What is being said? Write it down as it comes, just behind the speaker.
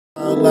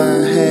All I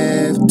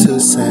have to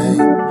say,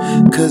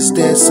 'cause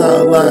that's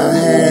all I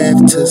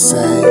have to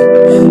say,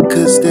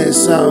 'cause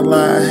that's all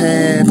I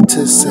have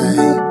to say.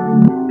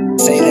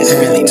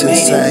 Have to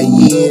say,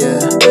 yeah,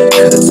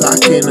 'cause I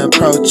can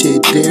approach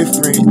it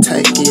different,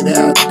 take it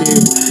out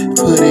there,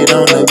 put it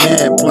on the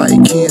map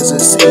like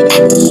Kansas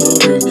City,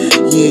 Missouri,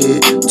 yeah,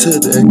 to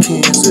the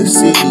Kansas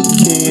City,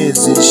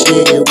 Kansas,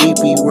 yeah, we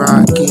be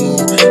rocking,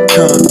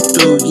 come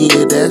through,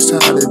 yeah, that's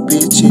how the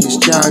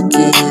bitches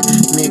jogging,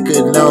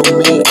 nigga know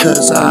me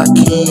 'cause I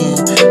can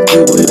do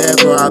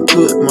whatever I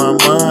put my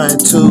mind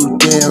to,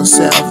 down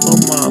south,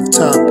 I'm off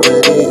top of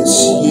this,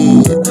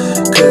 yeah,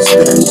 'cause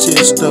that's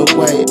just the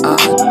way I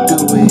do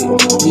it,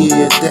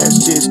 yeah, that's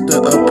just the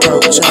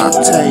approach I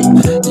take,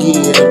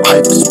 yeah,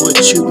 life is what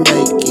you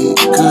make it,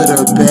 good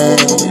or bad,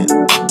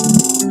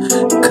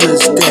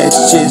 'cause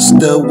that's just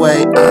the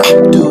way I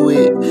do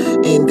it,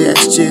 and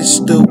that's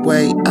just the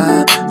way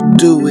I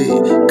do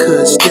it,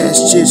 'cause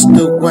that's just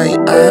the way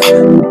I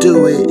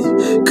do it,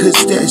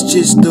 'cause that's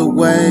just the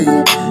way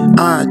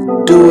I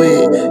do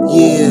it,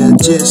 yeah,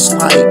 just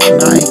like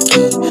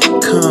Nike,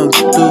 come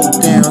through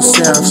down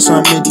south,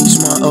 some of these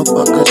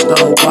motherfuckers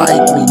don't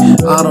like me,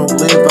 I don't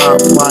live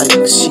out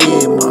like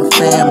shit, my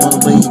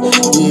family,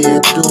 yeah,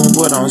 doing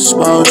what I'm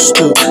supposed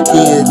to,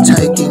 yeah,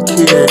 taking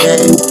care of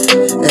that.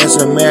 As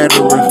a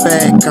matter of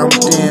fact, I'm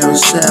down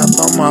south,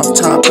 I'm off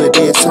top of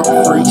this, I'm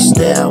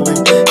freestyling,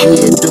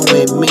 yeah,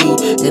 doing me,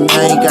 and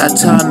I ain't got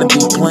time to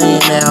be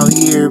playing out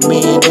here,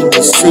 man, in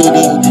the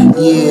city,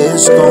 yeah,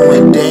 it's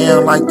going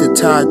down like the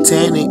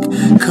Titanic,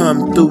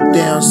 come through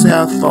down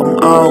south, I'm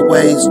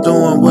always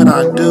doing what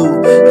I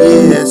do,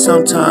 yeah,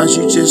 sometimes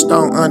you just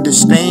don't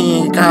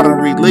understand, gotta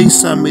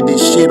release some of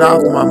this shit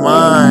off my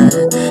mind,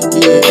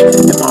 yeah,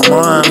 and my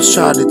mom's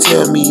trying to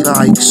tell me,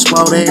 like,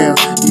 slow down,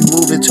 you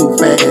moving too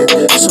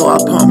fast, so I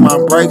pump my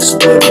brakes a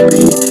little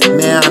bit,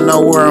 now I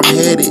know where I'm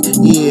headed,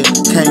 yeah,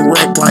 can't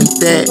wreck like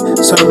that,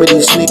 some of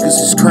these niggas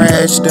is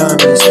crash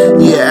dummies,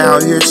 yeah,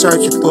 out here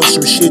searching for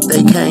some shit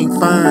they can't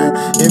find,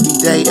 every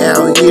day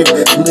out here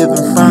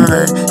living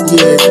fine,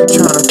 yeah,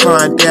 trying to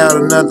find out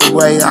another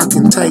way I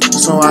can take it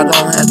so I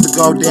don't have to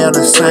go down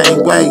the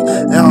same way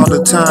all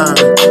the time,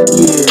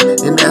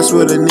 yeah, and that's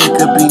what a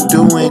nigga be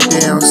doing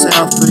down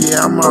south,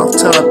 yeah, I'm off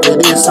top of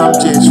this, I'm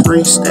just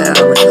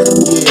freestyling,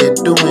 yeah,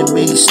 doing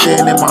me,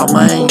 staying in my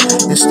lane,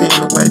 and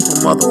staying away from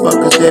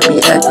motherfuckers that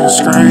be acting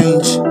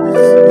strange,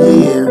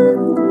 yeah,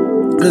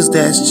 'cause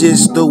that's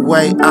just the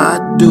way I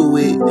do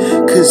it,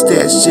 'cause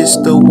that's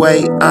just the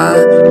way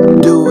I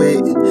do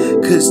it,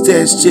 'cause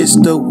that's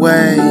just the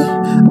way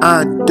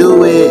I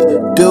do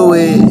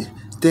it,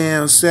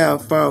 down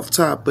south off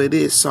top of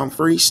this, I'm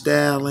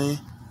freestyling.